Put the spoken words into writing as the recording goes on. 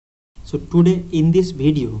So today in this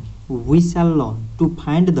video we shall learn to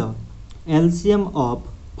find the LCM of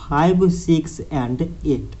 5, 6 and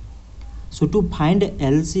 8. So to find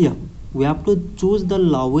LCM we have to choose the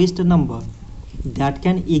lowest number that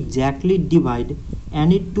can exactly divide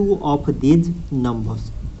any two of these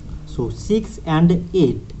numbers. So 6 and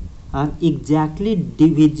 8 are exactly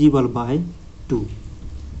divisible by 2.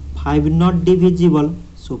 5 not divisible,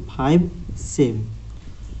 so 5 same.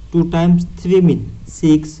 2 times 3 mean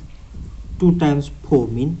 6, 2 times 4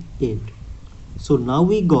 mean 8. So now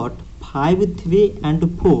we got 5, 3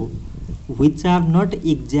 and 4 which are not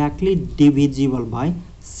exactly divisible by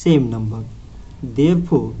same number.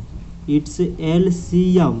 Therefore, its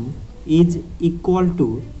LCM is equal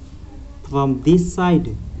to, from this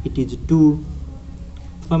side it is 2,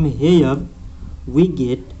 from here we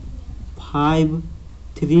get 5,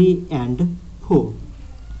 3 and 4.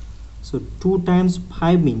 So 2 times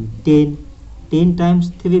 5 mean 10, 10 times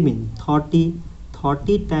 3 mean 30,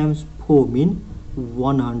 30 times 4 mean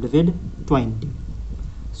 120.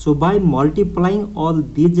 So by multiplying all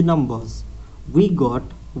these numbers we got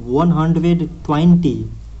 120.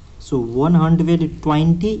 So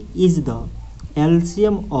 120 is the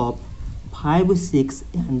LCM of 5, 6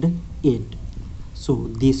 and 8. So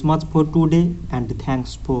this much for today and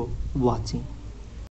thanks for watching.